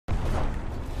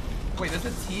Wait, there's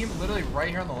a team literally right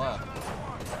here on the left.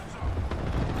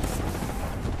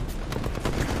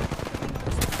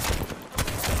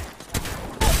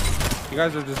 You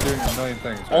guys are just doing a million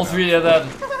things. Right All three are dead.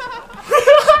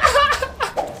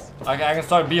 I can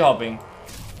start B-hopping.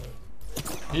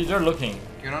 They're looking.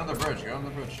 Get on the bridge, get on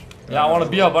the bridge. Yeah, I want to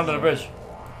B-hop under the bridge.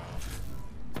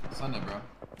 Send it, bro.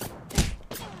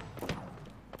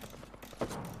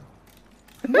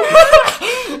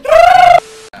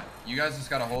 You guys just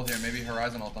gotta hold here. Maybe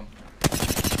Horizon ult them.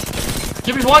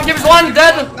 Give us one,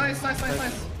 dead! Nice.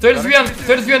 33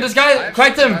 on this guy,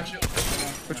 cracked him!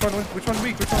 Which one's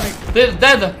weak? Dead!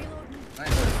 Nice.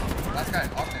 Last guy,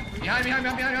 Austin.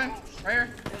 Behind. Right here.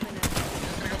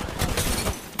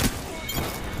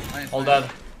 Nice. All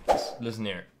dead. Listen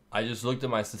here, I just looked at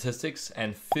my statistics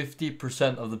and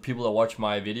 50% of the people that watch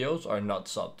my videos are not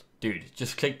subbed. Dude,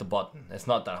 just click the button, it's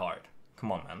not that hard.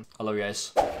 Come on, man. I love you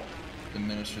guys.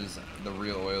 Diminishes the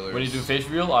real Oilers. What do you do, face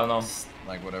reveal? I don't know.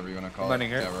 Like whatever you wanna call it.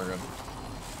 Here. Yeah, we're good.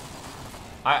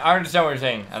 I understand what you're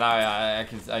saying, and I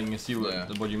can see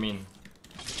what you mean.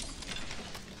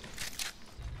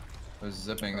 They're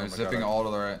zipping. They're zipping all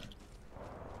to the right.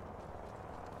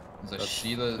 There's a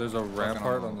Sheila. There's a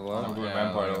rampart on the left. There's a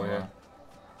rampart over here.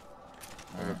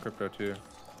 There's a crypto too.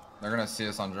 They're gonna see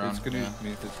us on drone. It's gonna use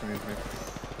me.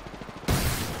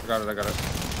 I got it. I'm gonna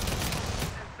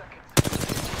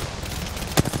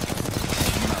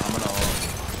ult.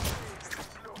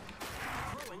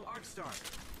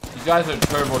 These guys are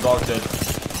turbo dog shit.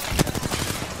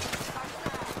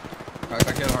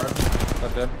 That kid hard.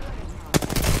 Not dead.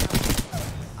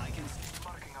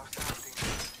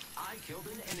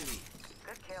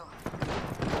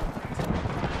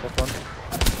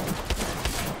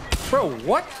 Bro,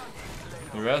 what?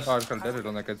 You rest? Oh, I just got a dead hit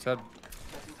on that guy's head.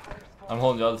 I'm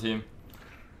holding the other team.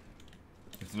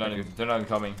 They're not even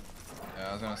coming. Yeah,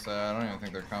 I was gonna say, I don't even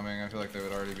think they're coming. I feel like they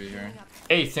would already be here.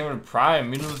 Hey, same with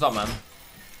Prime. You know what's up, man?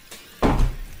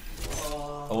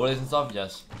 Oh, and stuff?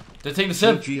 Yes. They're taking the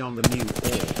sip. on the new orb.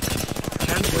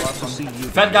 Can't wait to see you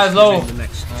Fat guy's low. the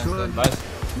next turn. Nice.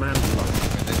 Man,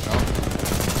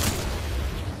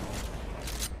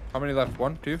 How many left?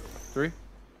 1, 2, 3?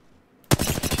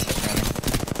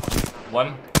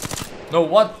 One. No,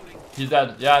 what? He's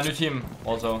dead. Yeah, new team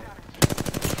also.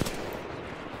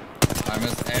 I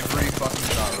missed every fucking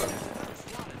shot, bro.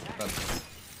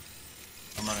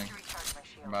 I'm running.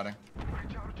 I'm batting.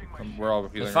 We're all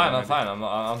healing. It's fine, I'm fine. I'm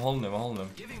holding him.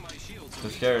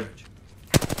 They're scared.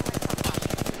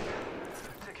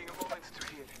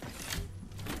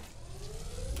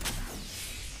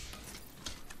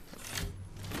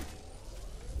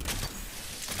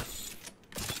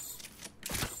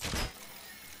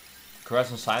 Caress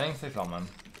and signing? Take on, man.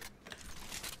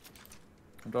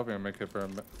 I'm dropping a med kit for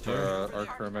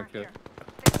arc for a med kit.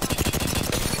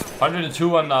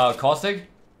 102 on caustic.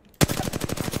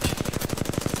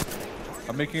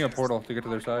 I'm making a portal to get to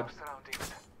their side.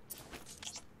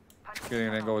 Getting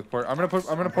an angle with port. I'm gonna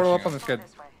portal up on this kid.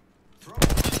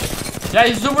 Yeah,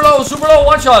 he's super low,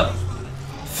 one shot.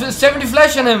 70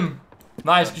 flash on him.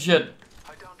 Nice, good shit.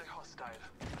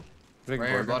 Right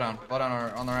here, bloodhound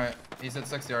on the right. He's at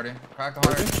 60 already. Cracked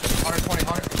 100, 120,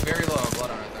 100, very low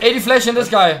bloodhound right there. 80 flash in this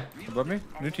guy. Above me?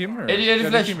 New team or? 80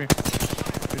 flash. New team here.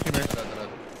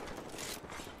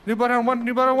 New bloodhound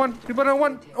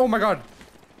one. Oh my god.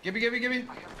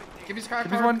 Gibby's cracked.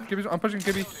 Gibby's one. I'm pushing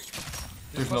Gibby.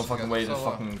 There's no fucking way this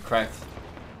fucking cracked.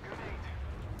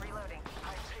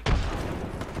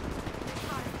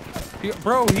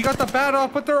 Bro, he got the bat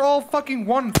off, but they're all fucking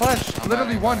one flesh.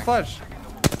 Literally one flesh.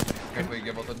 Quickly,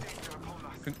 get bolted.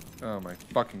 Oh my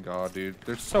fucking god, dude.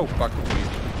 They're so fucking weak.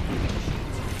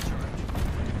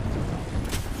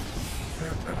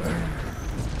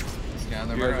 Scan,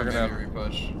 they're gonna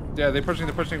repush. Yeah, they're pushing.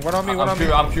 One on me, I'm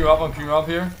queuing up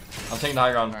here. I'm taking the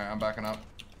high ground. Alright, I'm backing up.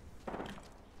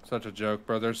 Such a joke,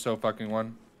 bro. They're so fucking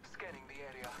one.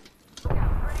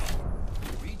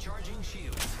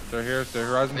 They're here. They're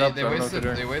horizon up. They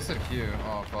wasted Q.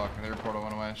 Oh fuck, their portal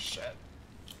went away. Shit.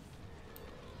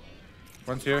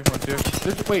 One's here.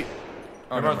 Wait.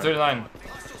 Oh, I'm on 39.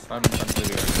 I'm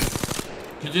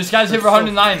leaving. This guy's here for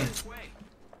 109.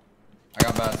 I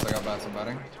got bats, I'm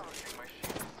batting.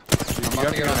 I'm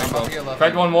about to get left.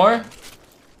 Crack one more.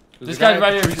 This guy's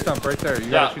right here. Tree stump right there.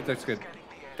 You gotta shoot that kid.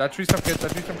 That tree stump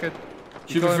kid.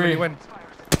 Shoot for free. Win.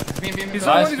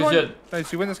 Nice, good shit.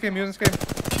 Nice, you win this game.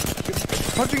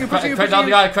 Punching you. Crack down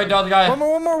the guy.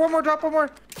 One more, drop one more.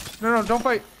 No, don't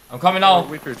fight. I'm coming now.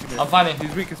 Wait for your teammate. I'm fighting.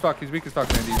 He's weak as fuck, Mandy. He's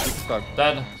weak as fuck.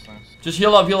 Dead. Nice. Just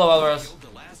heal up, Alvarez.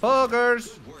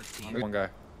 Poggers. One guy.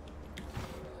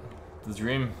 The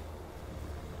dream.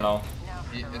 No.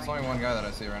 It's only one guy that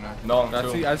I see right now. No,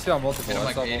 I see on multiple. Hit him I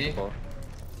like saw 80. multiple.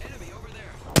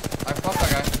 I popped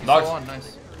that guy. He's Knocked. still on.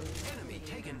 Nice.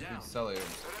 He's silly.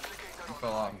 He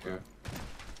fell off. Okay.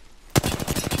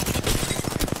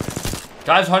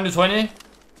 Guys, 120. He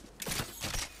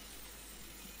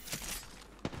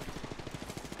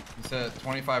said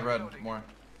 25 red more.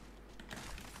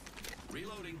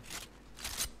 Reloading.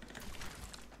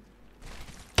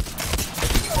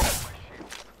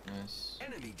 Nice.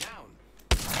 Enemy down.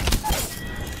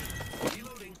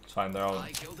 Reloading. It's fine, they're all.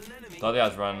 I killed an enemy. The other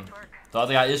guy's run. The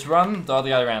other guy is run. The other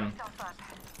guy ran.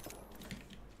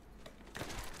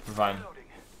 We're fine.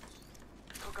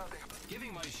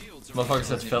 Giving my shields a Motherfucker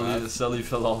said Selly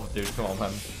fell off, dude. Come on,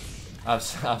 man. I have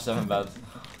 7 bad.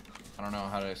 I don't know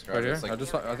how to describe Right it. here.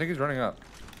 It's like, I think he's running up.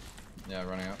 yeah,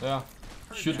 running up. Yeah.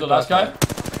 Shoot the last guy.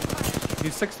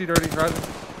 He's 60 dirty. Horizon.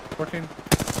 14.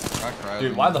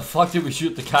 Dude, why the fuck did we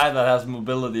shoot the guy that has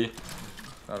mobility?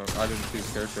 I didn't see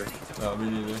his character. No, me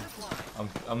neither.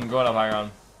 I'm going up high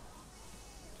ground.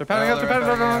 They're padding up. They're padding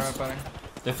up on us.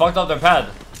 They fucked up their pad.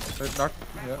 They're knocked.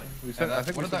 Yeah. We sent. I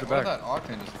think we what sent did it back. that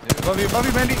octane just do? Above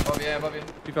you, Mandy. Above, yeah, above you.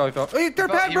 He fell. Hey, they're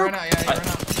He pad, bro. ran out, yeah, he ran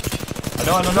out.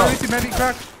 I know. No, Mandy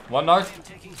cracked. One knocked.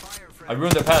 I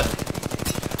ruined their pad.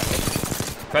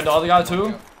 Cracked the other guy too.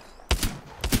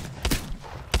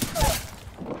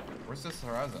 Where's this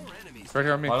horizon? Right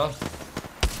here on me. Hold on.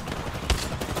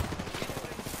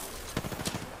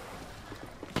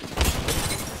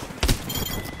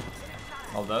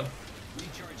 All dead.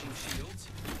 recharging shields.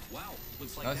 Wow.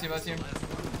 Looks like I see him, I see him.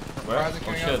 Where? Horizon Oh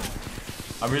coming shit. up.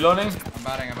 I'm reloading. I'm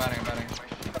batting.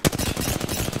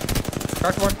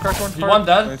 Cracked one. He's one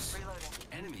dead. Nice.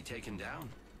 enemy taken down.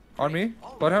 On me.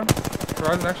 Bloodhound.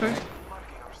 Horizon actually.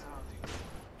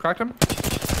 Cracked him.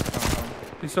 Coming.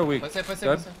 He's so weak. Let's say.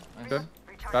 Dead. Nice. Good.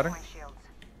 Batting.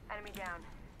 Enemy down.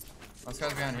 This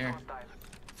guy's behind here.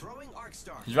 Throwing arc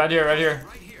star. He's right here. Right here.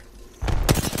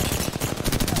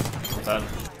 Dead.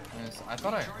 Nice. I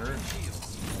thought I heard.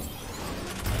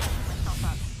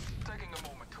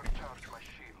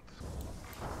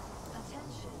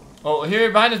 Oh,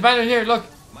 here behind us, here. Look.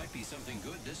 Might be something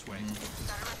good this way.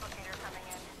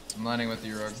 I'm landing with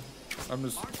you, Rogue.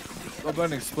 I'm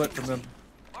letting split from them.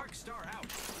 Arc star out.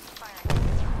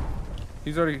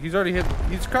 He's already hit.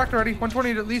 He's cracked already.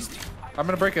 120 at least. I'm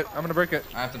gonna break it.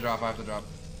 I have to drop. I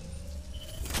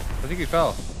think he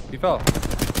fell.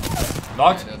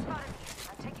 Knocked. I did.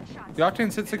 The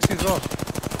Octane's hit 60 as well.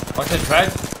 Octane's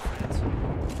cracked.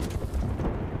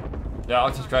 Yeah,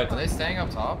 Octane's cracked. Are they staying up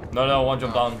top? No, one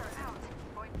jumped down.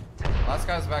 Last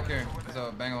guy's back here. He's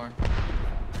a Bangalore.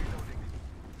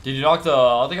 Did you knock the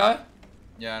other guy?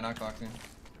 Yeah, I knocked Octane.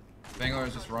 Bangalore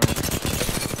is just running.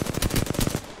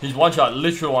 He's one shot,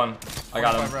 literal one. I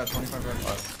got him. 25 red.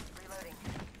 Reloading.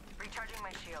 Recharging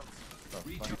my shields.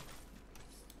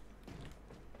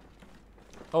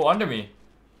 Oh, under me.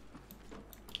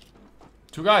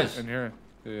 2 guys. In here.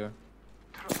 Yeah.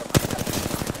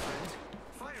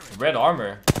 Red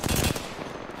armor.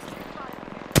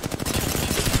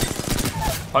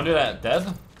 100 at dead?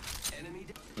 Enemy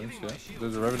down. Yeah. Giving my shields.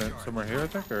 There's a Revenant somewhere here, I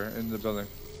think, or in the building.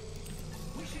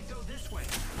 We should go this way.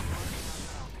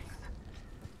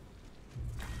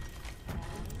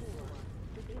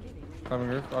 Climbing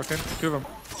roof. Octane. 2 of them.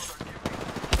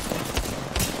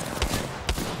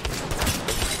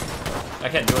 I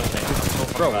can't do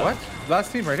anything. Bro, what?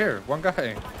 Last team right here. One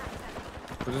guy.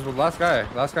 We're just with last guy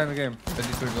in the game.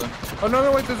 53 blue. Oh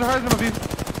no, wait, there's a horizon of you.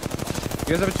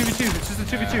 You guys have a 2v2. It's just a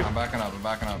 2v2. Yeah, I'm backing up. I'm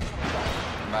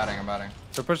batting.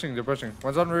 They're pushing.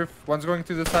 One's on roof. One's going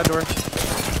through the side door.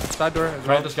 Side door as Right,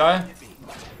 well. this guy?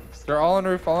 They're all on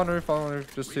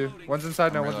roof. Just 2. One's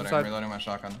inside now. One's I'm inside. reloading my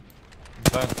shotgun.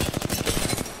 Okay.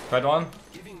 Red one?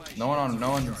 No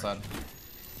one's inside.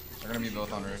 They're gonna be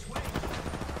both on roof.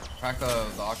 Crack the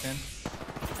Octane.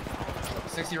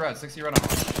 60 red on one.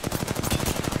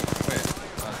 Wait,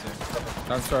 that's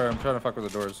you. I'm sorry. I'm trying to fuck with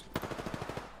the doors.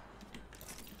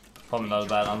 Probably not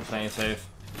bad, I'm playing safe.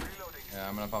 Yeah,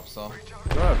 I'm gonna pop cell.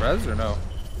 Do you have res or no?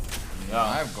 Yeah.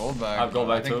 I have gold bag. I have gold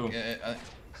bag too. I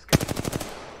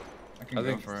can I go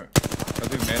think- for it. I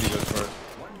think Mandy goes for it.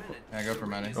 Yeah, go for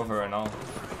Mande. Go for it right now.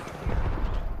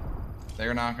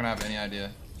 They're not gonna have any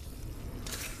idea.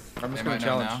 I'm just They gonna might know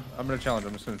challenge. now. I'm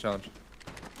just gonna challenge.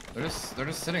 They're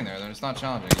just sitting there. They're just not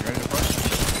challenging. You ready to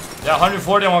push? Yeah,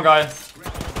 140 on one guy. Alright,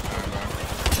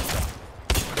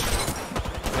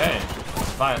 Okay,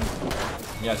 fine.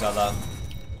 You guys got that.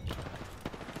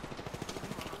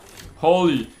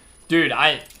 Holy, dude,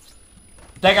 that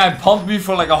guy pumped me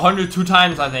for like 102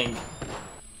 times, I think.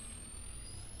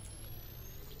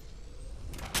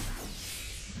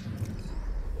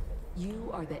 You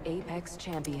are are the Apex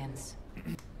champions.